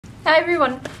Hi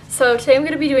everyone! So today I'm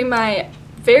going to be doing my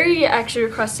very actually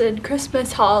requested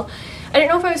Christmas haul. I didn't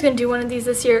know if I was going to do one of these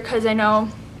this year because I know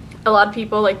a lot of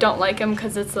people don't like them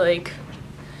because it's like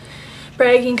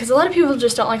bragging, because a lot of people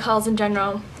just don't like hauls in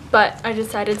general. But I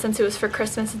decided since it was for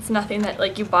Christmas, it's nothing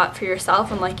that you bought for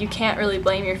yourself, and you can't really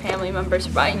blame your family members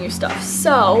for buying you stuff.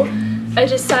 So I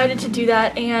decided to do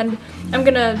that, and I'm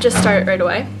going to just start right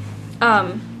away.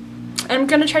 I'm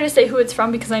going to try to say who it's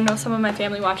from because I know some of my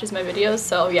family watches my videos,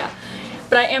 so yeah.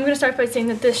 But I am going to start by saying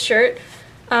that this shirt,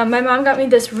 my mom got me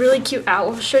this really cute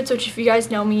owl shirt, which if you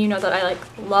guys know me, you know that I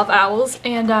love owls.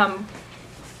 And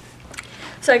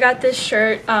so I got this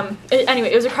shirt.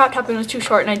 Anyway, it was a crop top and it was too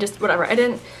short, and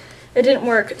it didn't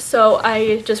work. So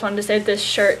I just wanted to say this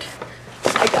shirt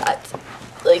I got,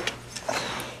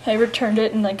 I returned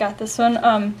it and got this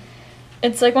one.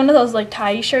 It's one of those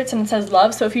tie shirts and it says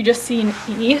love, so if you just see an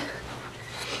E,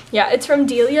 yeah, it's from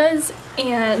Delia's,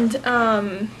 and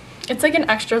it's an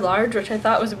extra large, which I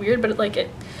thought was weird, but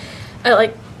I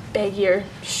like baggier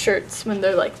shirts when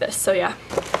they're like this, so yeah.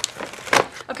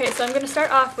 Okay, so I'm gonna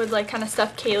start off with kind of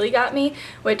stuff Kaylee got me,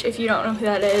 which if you don't know who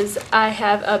that is, I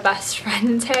have a best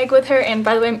friend tag with her, and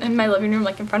by the way, I'm in my living room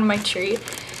in front of my tree.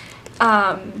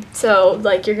 So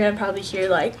you're gonna probably hear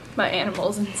my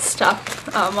animals and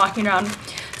stuff walking around.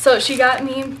 So she got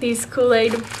me these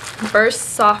Kool-Aid Burst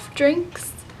soft drinks.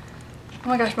 Oh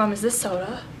my gosh, Mom, is this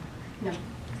soda? No.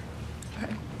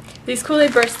 Okay. These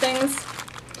Kool-Aid Burst things,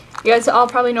 you guys all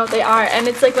probably know what they are, and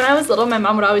it's when I was little, my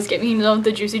mom would always get me,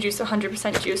 the Juicy Juice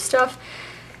 100% juice stuff,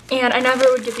 and I never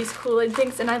would get these Kool-Aid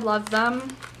things, and I love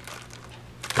them.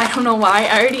 I don't know why.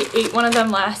 I already ate one of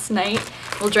them last night.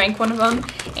 Well, drank one of them,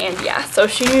 and yeah, so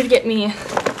she knew to get me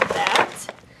that.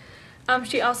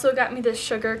 She also got me this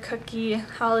Sugar Cookie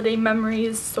Holiday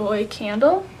Memories soy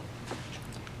candle.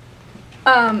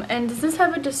 And does this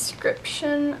have a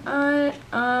description on it?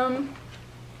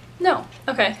 No.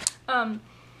 Okay.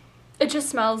 It just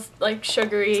smells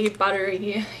sugary,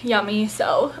 buttery, yummy,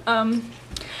 so, I'm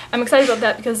excited about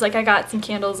that because, I got some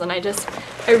candles and I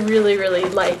really, really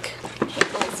like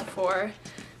candles for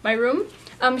my room.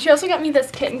 She also got me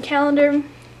this kitten calendar,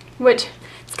 which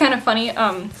it's kind of funny.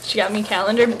 She got me a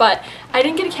calendar, but I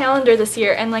didn't get a calendar this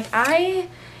year, and I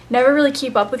never really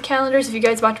keep up with calendars. If you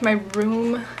guys watch my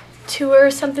room tour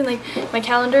or something, my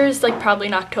calendar is probably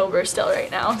in October still right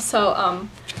now, so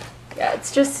yeah,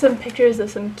 it's just some pictures of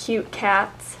some cute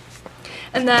cats.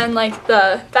 And then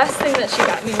the best thing that she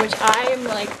got me, which I'm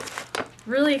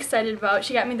really excited about,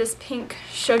 she got me this pink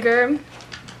sugar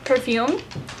perfume.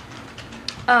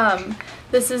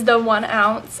 This is the 1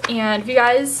 ounce, and if you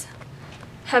guys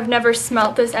have never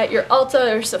smelt this at your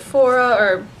Ulta or Sephora,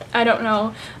 or I don't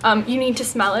know, you need to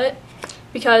smell it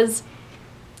because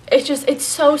it's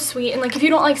so sweet, and if you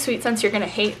don't like sweet scents, you're gonna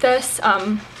hate this.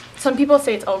 Some people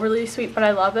say it's overly sweet, but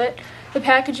I love it. The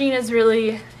packaging is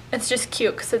it's just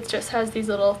cute because it just has these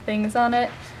little things on it.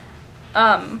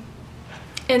 And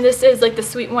this is the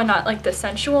sweet one, not the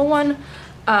sensual one.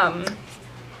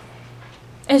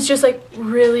 It's just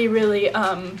really, really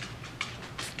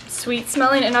sweet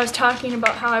smelling, and I was talking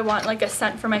about how I want a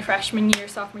scent for my freshman year,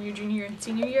 sophomore year, junior year, and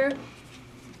senior year.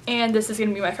 And this is going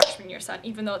to be my freshman year scent,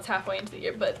 even though it's halfway into the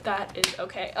year, but that is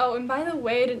okay. Oh, and by the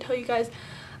way, I didn't tell you guys,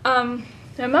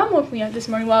 my mom woke me up this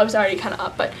morning. Well, I was already kind of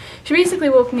up, but she basically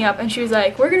woke me up and she was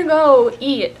like, we're going to go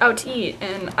out to eat.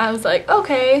 And I was like,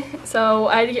 okay. So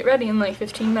I had to get ready in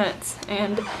 15 minutes.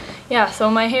 And yeah, so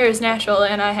my hair is natural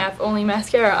and I have only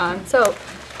mascara on. So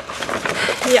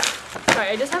yeah, sorry,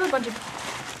 I just have a bunch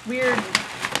of weird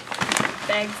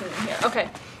bags in here. Okay,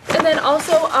 and then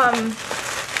also,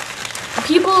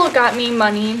 people got me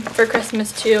money for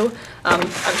Christmas too. I'm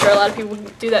sure a lot of people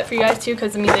do that for you guys too,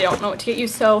 because they don't know what to get you.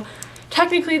 So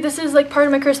technically this is part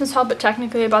of my Christmas haul, but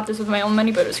technically I bought this with my own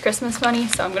money, but it was Christmas money,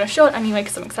 so I'm going to show it anyway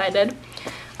because I'm excited.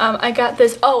 I got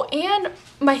this, oh, and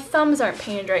my thumbs aren't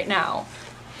painted right now.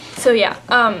 So yeah,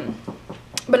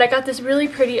 but I got this really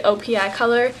pretty OPI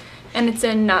color, and it's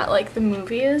in not the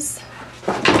movies.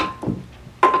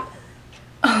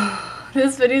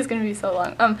 This video is going to be so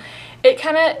long. It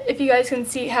kind of, if you guys can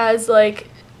see, has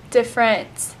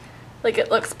different,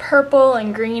 it looks purple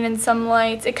and green in some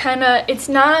lights. It's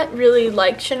not really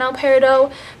like Chanel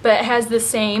Peridot, but it has the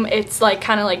same, it's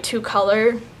kind of two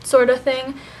color sort of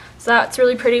thing. So that's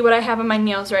really pretty. What I have on my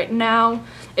nails right now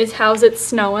is How's It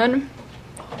Snowin',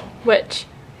 which,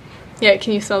 yeah,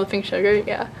 can you smell the pink sugar?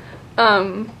 Yeah.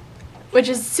 Which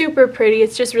is super pretty.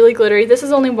 It's just really glittery. This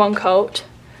is only 1 coat.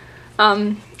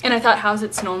 And I thought How's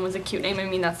It Snowin' was a cute name. I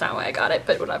mean, that's not why I got it,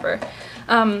 but whatever.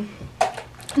 The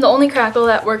only crackle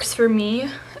that works for me,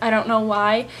 I don't know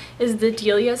why, is the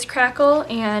Delia's crackle,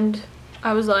 and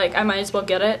I was like, I might as well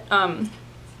get it.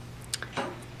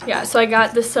 Yeah, so I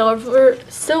got the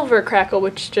silver crackle,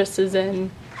 which just is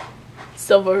in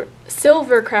silver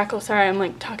crackle. Sorry, I'm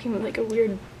like talking with like a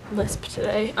weird lisp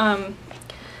today. And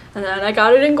then I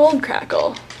got it in gold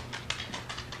crackle.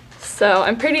 So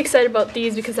I'm pretty excited about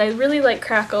these because I really like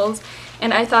crackles,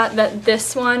 and I thought that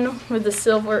this one with the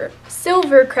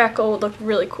silver crackle would look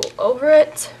really cool over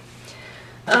it.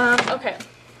 Okay,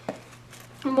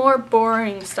 more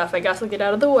boring stuff, I guess I'll get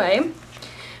out of the way.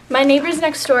 My neighbors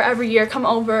next door every year come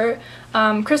over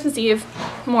Christmas Eve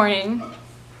morning,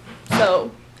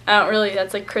 so I don't really,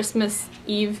 that's like Christmas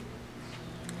Eve.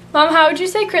 Mom, how would you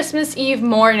say Christmas Eve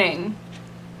morning?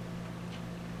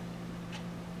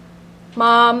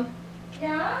 Mom?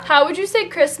 Yeah? How would you say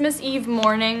Christmas Eve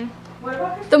morning? What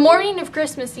about Christmas The morning of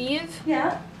Christmas Eve?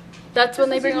 Yeah. That's when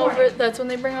they bring over, that's when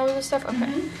they bring over the stuff?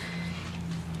 Okay.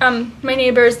 My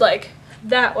neighbor's like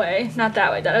that way, not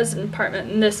that way, that is an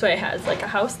apartment, and this way has like a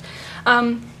house.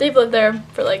 They've lived there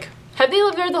for like, have they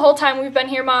lived there the whole time we've been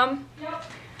here, Mom? Yep.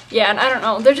 Yeah, and I don't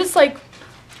know, they're just like,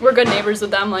 we're good neighbors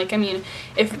with them. Like, I mean,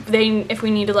 if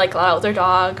we need to like let out their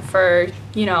dog for,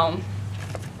 you know,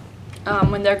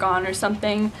 when they're gone or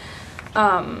something,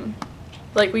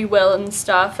 like we will and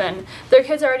stuff, and their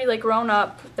kids are already like grown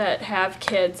up that have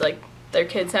kids, like their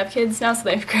kids have kids now, so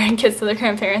they have grandkids to their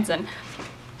grandparents, and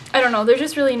I don't know, they're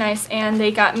just really nice. And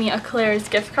they got me a Claire's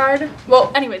gift card.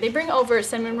 Well, anyway, they bring over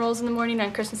cinnamon rolls in the morning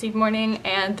on Christmas Eve morning,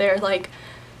 and they're like,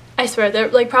 I swear, they're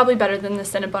like probably better than the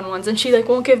Cinnabon ones, and she like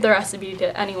won't give the recipe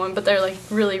to anyone, but they're like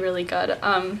really, really good.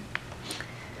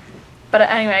 But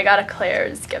anyway, I got a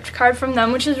Claire's gift card from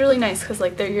them, which is really nice because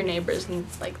like they're your neighbors and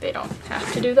like they don't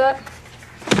have to do that.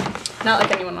 Not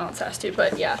like anyone else has to,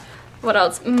 but yeah. What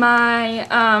else? My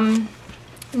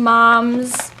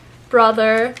mom's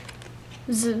brother,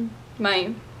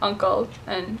 my uncle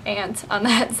and aunt on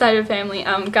that side of the family,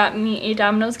 got me a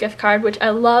Domino's gift card, which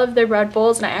I love their bread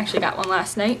bowls, and I actually got one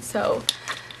last night, so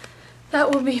that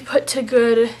will be put to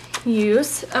good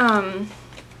use.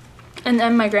 And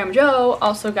then my Grandma Jo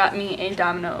also got me a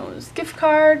Domino's gift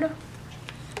card,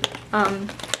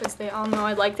 because they all know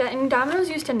I like that. And Domino's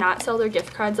used to not sell their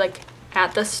gift cards like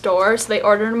at the store, so they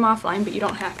ordered them offline, but you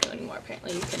don't have to anymore.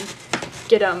 Apparently, you can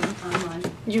get them online.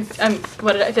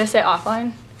 What did I say?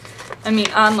 Offline? I mean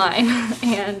online.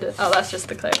 And oh, that's just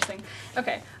the Claire thing.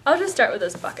 Okay, I'll just start with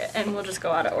this bucket, and we'll just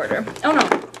go out of order. Oh no,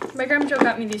 my Grandma Jo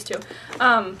got me these two.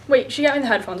 Wait, she got me the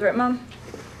headphones, right, Mom?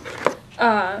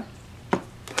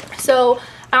 So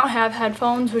I don't have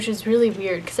headphones, which is really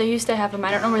weird because I used to have them.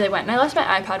 I don't know where they went, and I lost my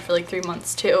iPod for like 3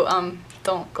 months too.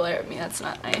 Don't glare at me, that's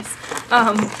not nice.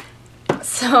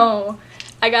 So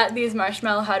I got these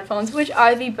marshmallow headphones, which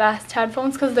are the best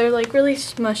headphones because they're like really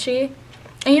smushy.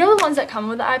 And you know the ones that come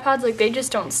with the iPods, like they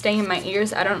just don't stay in my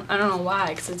ears. I don't know why,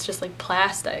 because it's just like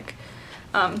plastic.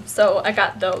 So I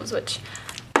got those, which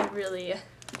I really,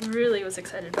 really was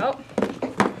excited about.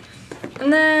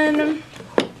 And then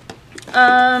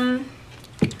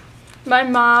my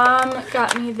mom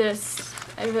got me this,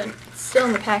 it's still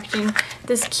in the packaging,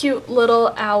 this cute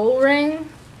little owl ring.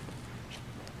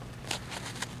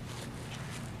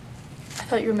 I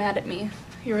thought you were mad at me.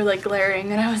 You were like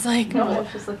glaring, and I was like, no, I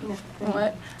was just looking at the thing.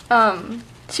 What?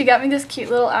 She got me this cute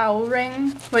little owl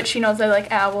ring, which she knows I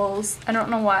like owls. I don't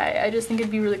know why. I just think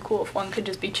it'd be really cool if one could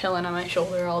just be chilling on my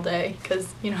shoulder all day,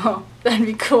 because, you know, that'd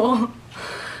be cool.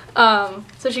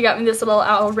 So she got me this little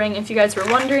owl ring. If you guys were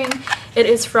wondering, it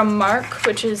is from Mark,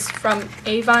 which is from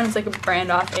Avon. It's like a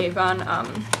brand off Avon.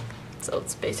 So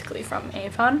it's basically from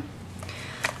Avon.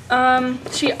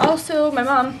 She also, my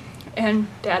mom and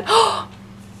dad,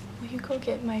 will you go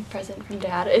get my present from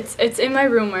Dad? It's in my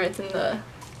room, where it's in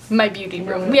my beauty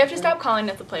room. We have to stop calling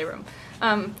it the playroom.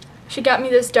 She got me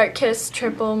this Dark Kiss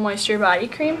Triple Moisture Body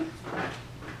Cream.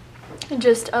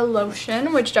 Just a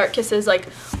lotion, which Dark Kiss is like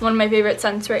one of my favorite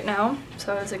scents right now,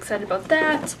 so I was excited about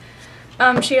that.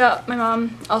 My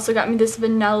mom also got me this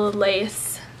Vanilla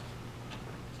Lace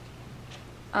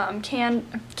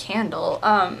candle.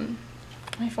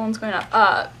 My phone's going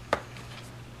off.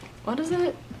 What is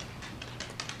it?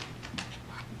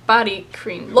 Body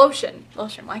cream, lotion,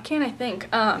 why can't I think?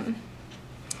 Yeah,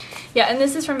 and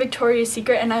this is from Victoria's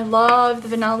Secret, and I love the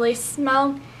Vanilla Lace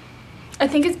smell. I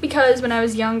think it's because when I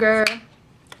was younger,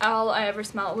 all I ever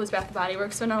smelled was Bath & Body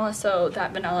Works vanilla, so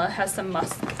that vanilla has some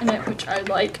musk in it, which I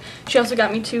like. She also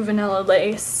got me 2 Vanilla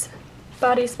Lace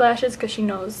body splashes because she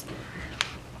knows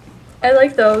I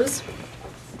like those.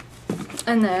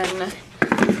 And then,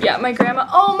 yeah, my grandma,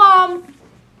 oh Mom!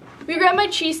 We grabbed my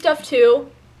cheese stuff too.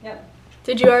 Yep.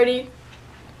 Did you already?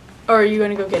 Or are you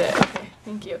gonna go get it? Okay,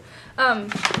 thank you.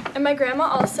 And my grandma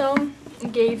also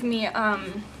gave me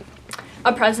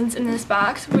a presents in this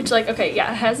box, which like, okay,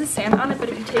 yeah, it has a Santa on it, but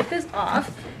if you take this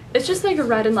off, it's just like a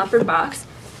red and leopard box.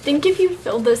 Think if you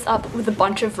filled this up with a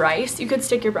bunch of rice, you could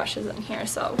stick your brushes in here.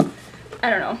 So I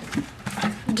don't know,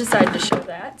 decided to show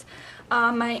that.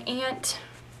 My aunt,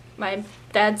 my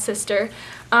dad's sister,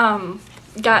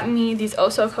 got me these Oh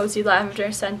So Cozy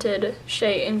lavender scented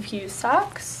shea infused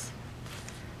socks,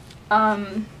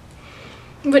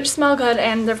 which smell good,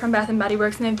 and they're from Bath and Body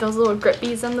Works, and they have those little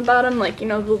grippies on the bottom, like, you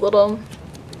know, the little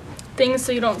things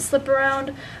so you don't slip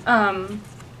around.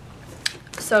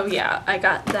 So yeah, I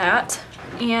got that.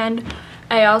 And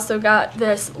I also got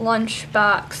this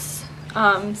lunchbox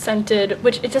scented,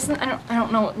 which it doesn't, I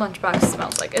don't know what lunchbox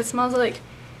smells like. It smells like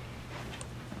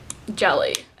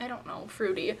jelly. I don't know,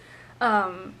 fruity.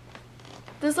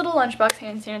 This little lunchbox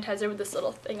hand sanitizer with this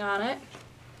little thing on it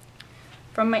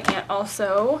from my aunt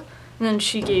also. And then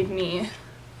she gave me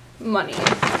money.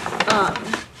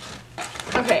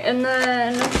 Okay, and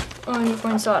then we're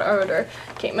going to start our order.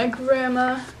 Okay, my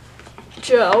grandma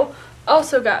Jo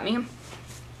also got me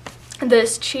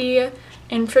this Chi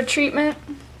Infra treatment,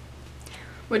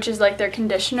 which is like their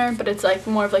conditioner, but it's like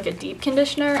more of like a deep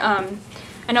conditioner.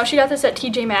 I know she got this at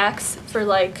TJ Maxx for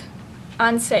like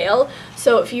on sale,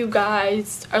 so if you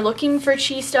guys are looking for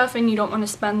Chi stuff and you don't want to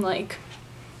spend like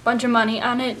a bunch of money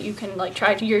on it, you can like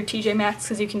try your TJ Maxx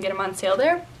because you can get them on sale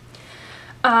there.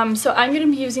 So I'm going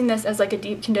to be using this as like a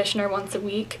deep conditioner once a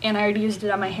week, and I already used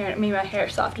it on my hair and it made my hair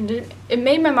soft, and it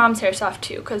made my mom's hair soft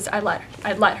too, because I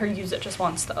let her use it just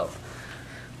once though,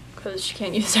 because she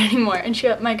can't use it anymore. And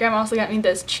my grandma also got me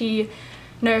this Chi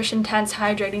Nourish Intense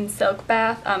Hydrating Silk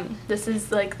Bath. This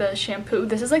is like the shampoo.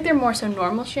 This is like their more so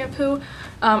normal shampoo.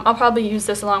 I'll probably use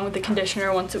this along with the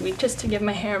conditioner once a week just to give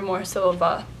my hair more so of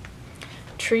a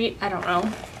treat. I don't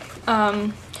know.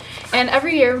 And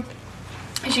every year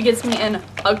she gets me an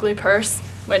ugly purse,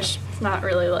 which is not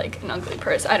really like an ugly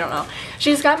purse. I don't know. She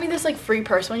just got me this like free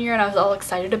purse one year, and I was all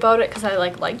excited about it because I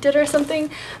like liked it or something.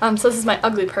 So this is my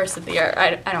ugly purse of the year.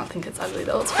 I don't think it's ugly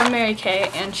though. It's from Mary Kay,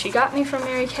 and she got me from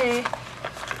Mary Kay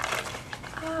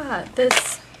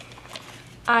this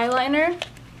eyeliner,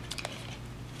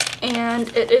 and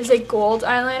it is a gold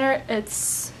eyeliner.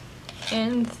 It's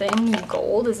in Thing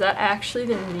Gold. Is that actually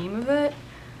the name of it?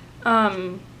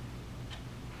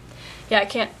 Yeah, I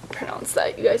can't pronounce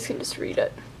that. You guys can just read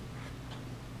it.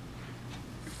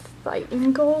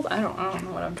 Fighting Gold? I don't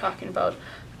know what I'm talking about.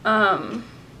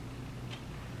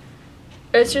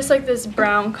 It's just like this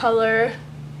brown color.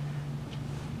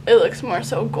 It looks more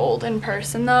so gold in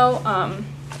person though.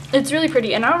 It's really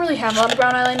pretty, and I don't really have a lot of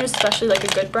brown eyeliners, especially like a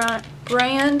good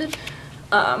brand.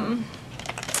 And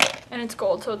it's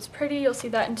gold, so it's pretty. You'll see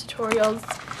that in tutorials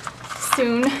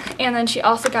soon. And then she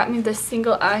also got me this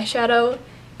single eyeshadow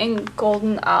in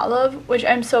Golden Olive, which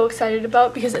I'm so excited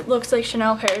about because it looks like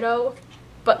Chanel Peridot,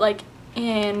 but like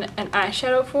in an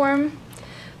eyeshadow form.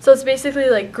 So it's basically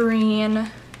like green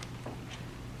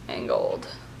and gold.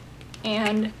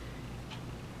 And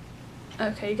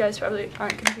okay, you guys probably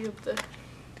aren't gonna be able to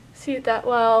see it that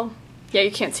well. Yeah,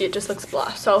 you can't see it, just looks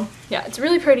blah. So yeah, it's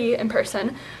really pretty in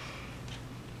person.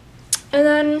 And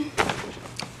then,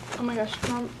 oh my gosh,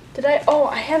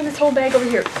 I have this whole bag over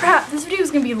here. Crap, this video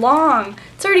is gonna be long.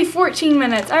 It's already 14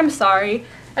 minutes. I'm sorry.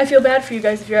 I feel bad for you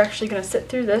guys if you're actually gonna sit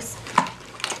through this.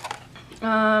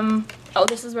 Oh,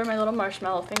 this is where my little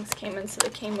marshmallow things came in. So they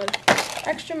came with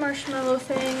extra marshmallow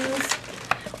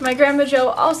things. My grandma Jo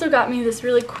also got me this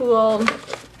really cool,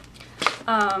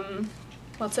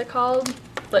 what's it called?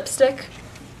 Lipstick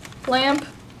lamp?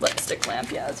 Lipstick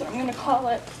lamp, yeah, that's what I'm gonna call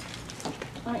it.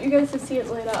 I want you guys to see it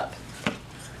lit up.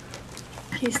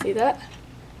 Can you see that?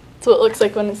 That's what it looks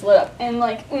like when it's lit up. And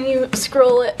like when you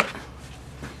scroll it,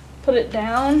 put it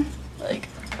down, like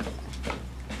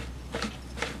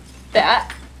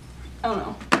that. I don't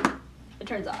know. It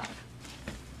turns off.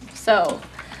 So,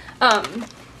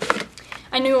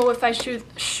 I knew if I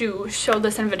showed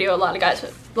this in a video, a lot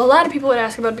of people would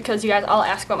ask about it because you guys all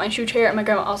ask about my shoe chair, and my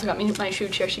grandma also got me my shoe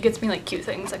chair. She gets me like cute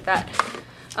things like that.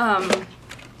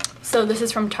 So this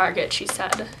is from Target, she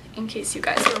said, in case you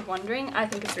guys were wondering. I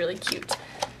think it's really cute.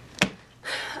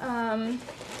 And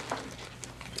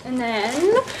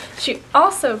then she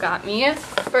also got me a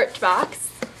Birchbox.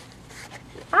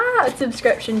 A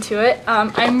subscription to it.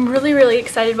 I'm really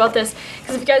excited about this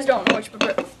because if you guys don't know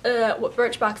what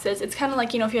Birchbox is, it's kind of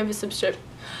like, you know, if you have a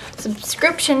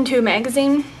subscription to a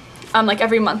magazine, like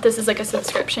every month this is like a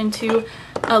subscription to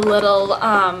a little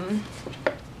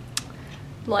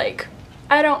like,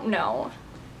 I don't know,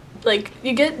 like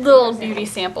you get little beauty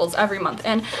samples every month,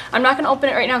 and I'm not gonna open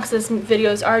it right now because this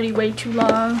video is already way too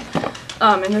long,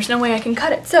 and there's no way I can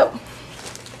cut it. So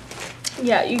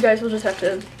yeah, you guys will just have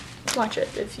to watch it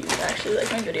if you actually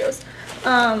like my videos.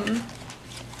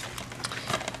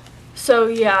 So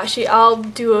yeah, I'll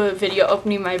do a video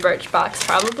opening my Birchbox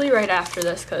probably right after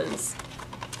this because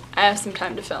I have some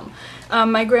time to film.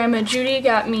 My grandma Judy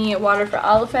got me Water for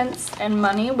Elephants and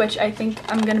money, which I think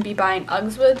I'm going to be buying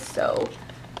Uggs with, so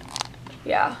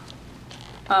yeah.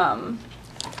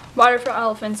 Water for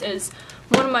Elephants is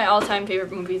one of my all-time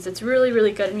favorite movies. It's really,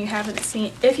 really good, and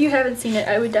if you haven't seen it,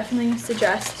 I would definitely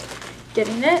suggest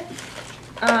getting it.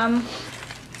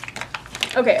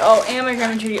 Okay, oh, and my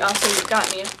grandma Judy also got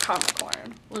me caramel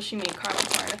corn. Well, she made caramel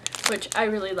corn, which I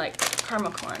really like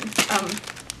caramel corn.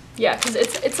 Yeah, because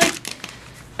it's like,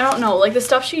 I don't know, like the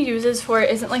stuff she uses for it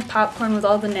isn't like popcorn with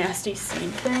all the nasty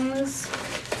seed things.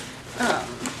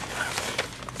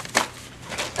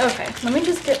 Okay, let me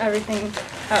just get everything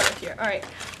out of here. Alright,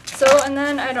 so, and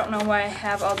then I don't know why I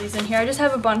have all these in here. I just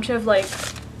have a bunch of like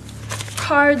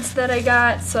cards that I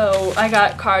got. So I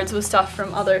got cards with stuff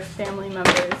from other family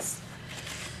members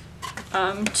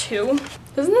too.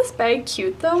 Isn't this bag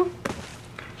cute though?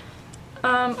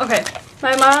 Okay,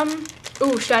 my mom,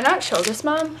 ooh, should I not show this,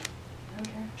 Mom? Okay.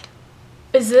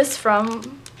 Is this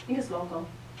from? I think it's local.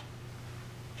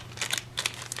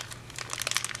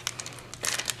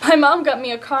 My mom got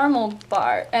me a caramel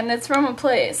bar, and it's from a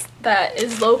place that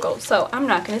is local, so I'm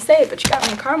not going to say it, but she got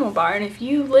me a caramel bar, and if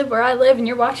you live where I live and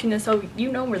you're watching this, so you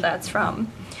know where that's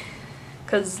from,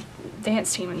 because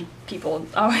dance team and people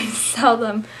always sell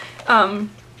them.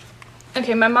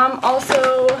 Okay, my mom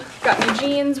also got me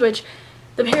jeans, which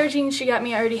the pair of jeans she got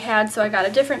me I already had, so I got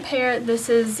a different pair. This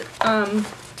is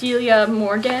Delia's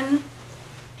Morgan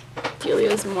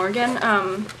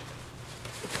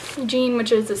jean,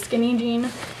 which is a skinny jean,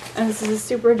 and this is a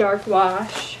super dark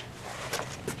wash,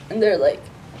 and they're like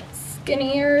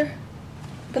skinnier,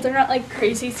 but they're not like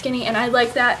crazy skinny, and I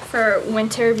like that for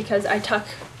winter because I tuck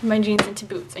my jeans into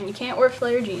boots, and you can't wear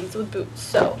flare jeans with boots.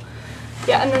 So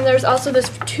yeah, and then there's also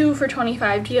this 2 for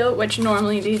 $25 deal, which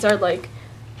normally these are like,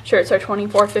 shirts are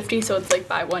 $24.50, so it's like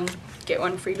buy one get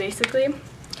one free basically.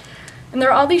 And there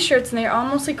are all these shirts, and they're all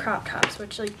mostly crop tops,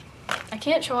 which like I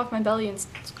can't show off my belly in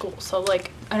school, so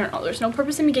like I don't know, there's no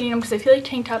purpose in me getting them because I feel like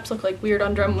tank tops look like weird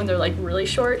under them when they're like really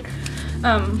short.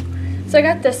 So I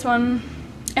got this one,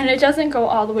 and it doesn't go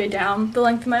all the way down the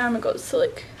length of my arm, it goes to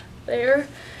like there.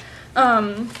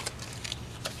 I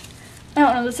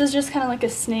don't know, this is just kind of like a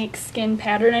snake skin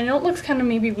pattern. I know it looks kind of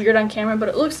maybe weird on camera, but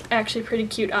it looks actually pretty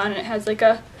cute on. It has like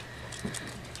a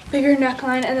bigger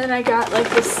neckline, and then I got like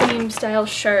the same style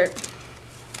shirt,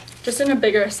 just in a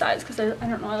bigger size, because I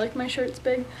don't know, I like my shirts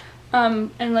big.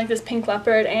 And like this pink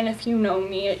leopard, and if you know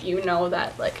me, you know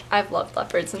that like I've loved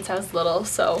leopards since I was little,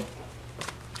 so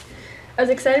I was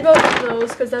excited about those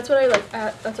because that's what I like.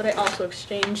 That's what I also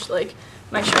exchanged like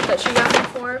my shirt that she got me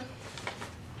for,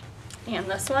 and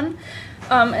this one.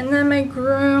 And then my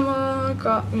grandma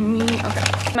got me,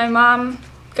 okay, my mom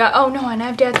got, oh no, and I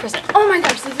have Dad's present. Oh my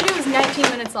gosh, this video is 19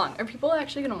 minutes long. Are people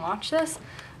actually gonna watch this?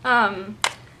 My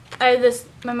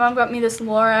mom got me this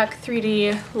Lorac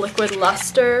 3D liquid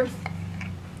luster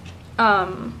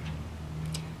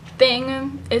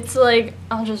thing. It's like,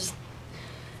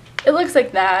 it looks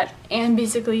like that, and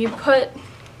basically it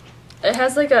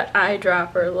has like an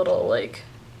eyedropper little like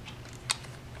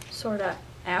sort of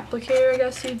applicator, I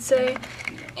guess you'd say,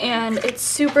 and it's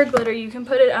super glittery. You can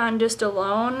put it on just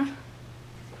alone,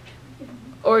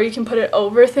 or you can put it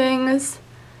over things,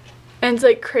 and it's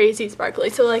like crazy sparkly.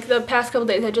 So like the past couple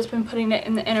days I've just been putting it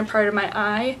in the inner part of my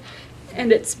eye,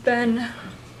 and it's been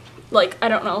like, I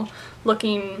don't know,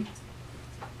 looking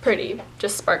pretty,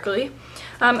 just sparkly.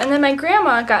 And then my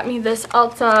grandma got me this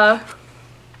Ulta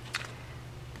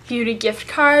Beauty gift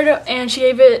card, and she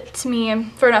gave it to me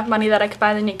for enough money that I could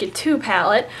buy the Naked 2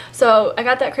 palette. So I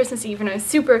got that Christmas Eve, and I was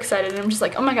super excited, and I'm just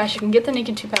like, oh my gosh, you can get the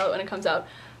Naked 2 palette when it comes out.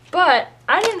 But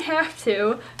I didn't have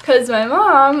to, because my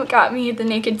mom got me the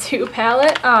Naked 2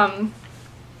 palette. I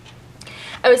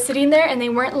was sitting there, and they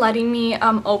weren't letting me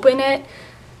open it,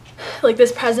 like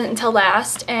this present, until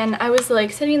last, and I was like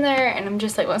sitting there, and I'm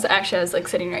just like, well, actually I was like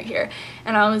sitting right here,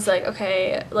 and I was like,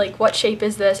 okay, like what shape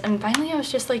is this? And finally I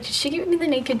was just like, did she give me the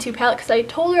Naked 2 palette? Because I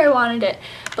told her I wanted it,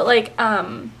 but like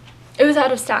it was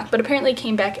out of stock, but apparently it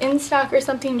came back in stock or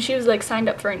something. She was like signed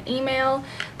up for an email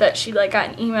that she like got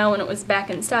an email when it was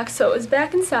back in stock, so it was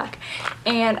back in stock,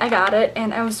 and I got it,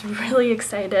 and I was really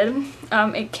excited.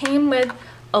 It came with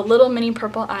a little mini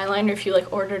purple eyeliner if you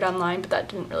like ordered online, but that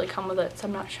didn't really come with it, so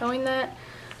I'm not showing that.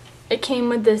 It came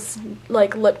with this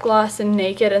like lip gloss in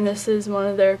Naked, and this is one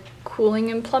of their cooling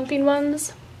and plumping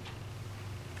ones.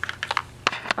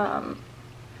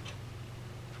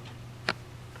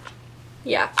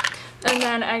 Yeah, and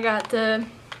then I got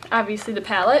obviously the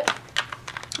palette,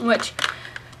 which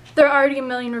there are already a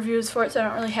million reviews for it, so I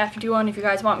don't really have to do one. If you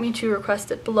guys want me to,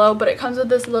 request it below. But it comes with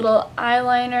this little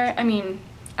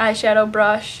eyeshadow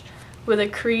brush with a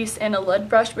crease and a lid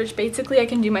brush, which basically I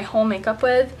can do my whole makeup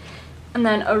with. And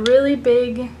then a really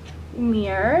big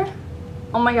mirror.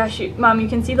 Oh my gosh, Mom, you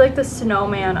can see like the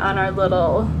snowman on our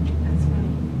little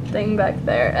thing back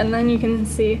there. And then you can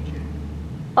see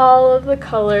all of the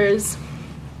colors.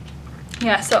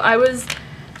 Yeah, so I was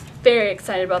very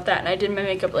excited about that, and I did my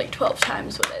makeup like 12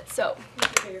 times with it. So,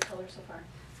 what's your favorite color so far?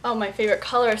 Oh, my favorite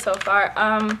color so far.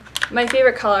 My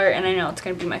favorite color, and I know it's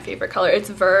gonna be my favorite color, it's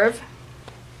Verve.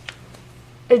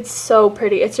 It's so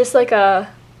pretty. It's just like a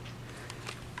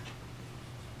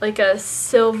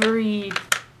silvery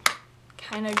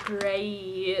kind of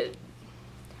gray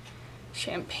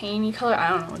champagne-y color. I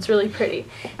don't know, it's really pretty.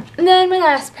 And then my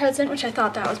last present, which I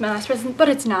thought that was my last present, but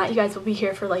it's not. You guys will be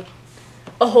here for like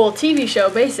a whole TV show,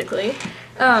 basically.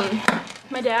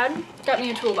 My dad got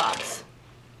me a toolbox,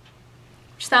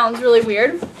 which sounds really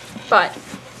weird, but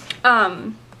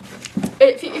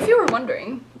if you were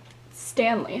wondering,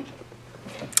 Stanley,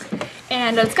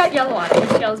 and it's got yellow on it,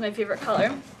 which yellow is my favorite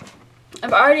color.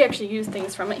 I've already actually used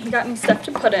things from it. He got me stuff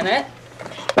to put in it.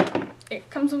 It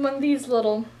comes with one of these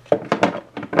little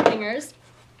thingers,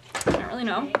 I don't really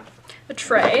know, a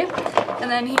tray, and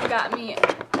then he got me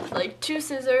like 2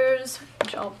 scissors,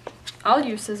 which I'll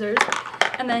use scissors,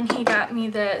 and then he got me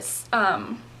this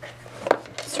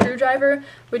screwdriver,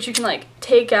 which you can like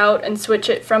take out and switch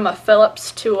it from a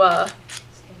Phillips to a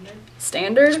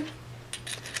standard.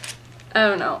 I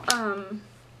don't know.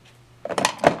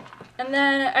 And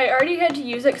then I already had to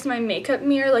use it because my makeup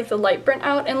mirror, like the light burnt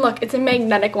out, and look, it's a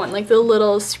magnetic one, like the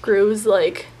little screws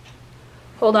like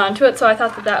hold on to it, so I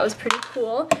thought that that was pretty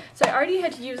cool. So I already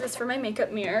had to use this for my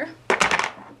makeup mirror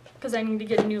because I need to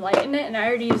get a new light in it, and I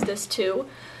already used this too.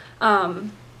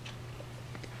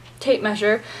 Tape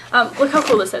measure. Look how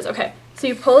cool this is. Okay, so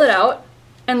you pull it out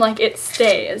and like it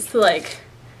stays, like,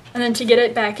 and then to get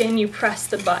it back in you press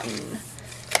the button.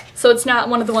 So it's not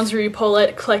one of the ones where you pull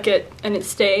it, click it, and it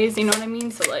stays, you know what I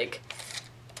mean? So like,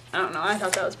 I don't know, I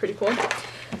thought that was pretty cool.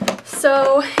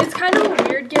 So it's kind of a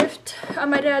weird gift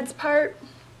on my dad's part,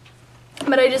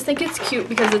 but I just think it's cute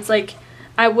because it's like,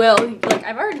 I've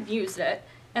already used it,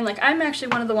 and like I'm actually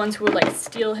one of the ones who would like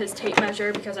steal his tape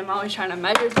measure because I'm always trying to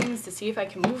measure things to see if I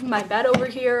can move my bed over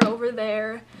here, over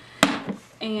there,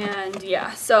 and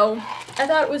yeah, so I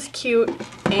thought it was cute,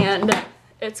 and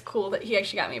it's cool that he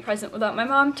actually got me a present without my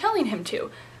mom telling him to.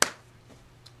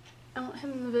 I want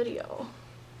him in the video.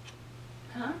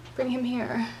 Huh? Bring him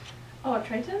here. Oh,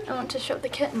 Trenton? I want to show the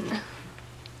kitten.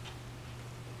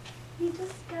 He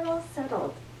just got all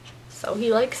settled. So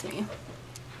he likes me.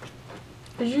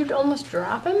 Did you almost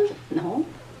drop him? No.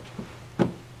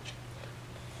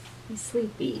 He's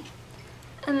sleepy.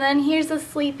 And then here's a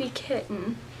sleepy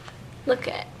kitten. Look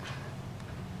at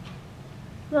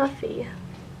Fluffy.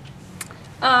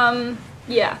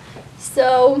 Yeah,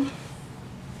 so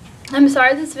I'm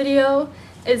sorry this video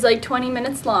is like 20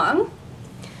 minutes long,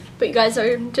 but you guys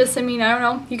are just, I mean, I don't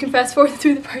know, you can fast forward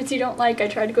through the parts you don't like. I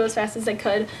tried to go as fast as I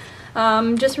could.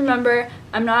 Just remember,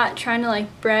 I'm not trying to like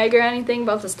brag or anything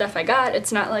about the stuff I got.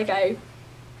 It's not like I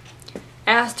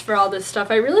asked for all this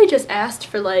stuff. I really just asked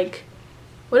for like,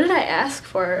 what did I ask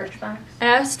for? Birchbox. I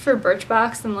asked for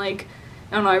Birchbox, and like,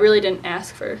 I don't know, I really didn't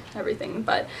ask for everything,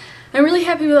 but I'm really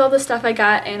happy with all the stuff I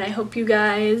got, and I hope you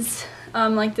guys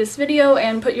like this video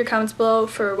and put your comments below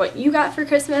for what you got for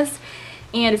Christmas,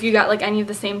 and if you got like any of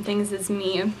the same things as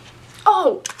me.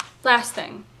 Oh, last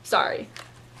thing, sorry.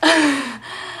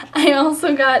 I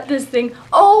also got this thing.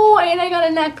 Oh, and I got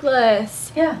a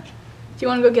necklace. Yeah. Do you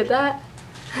want to go get that?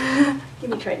 Give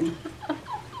me Triton.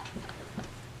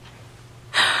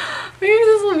 Maybe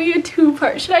this will be a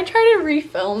 2-part. Should I try to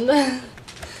refilm this?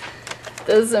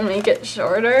 Does it make it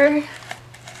shorter?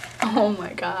 Oh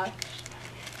my gosh.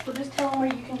 Well, just tell them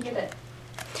where you can get it.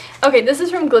 Okay, this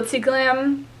is from Glitzy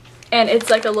Glam, and it's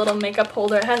like a little makeup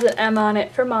holder. It has an M on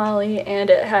it for Molly, and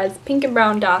it has pink and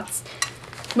brown dots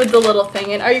with the little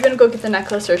thing. And are you going to go get the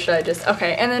necklace, or should I just...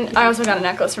 Okay, and then I also got a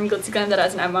necklace from Glitzy Glam that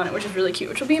has an M on it, which is really cute,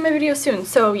 which will be in my video soon.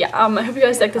 So yeah, I hope you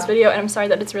guys like this video, and I'm sorry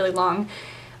that it's really long.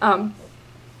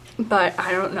 But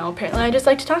I don't know, apparently I just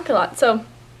like to talk a lot. So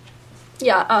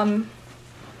yeah,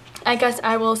 I guess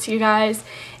I will see you guys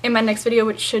in my next video,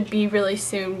 which should be really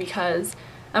soon because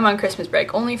I'm on Christmas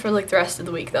break. Only for like the rest of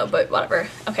the week though, but whatever.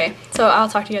 Okay, so I'll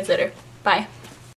talk to you guys later. Bye.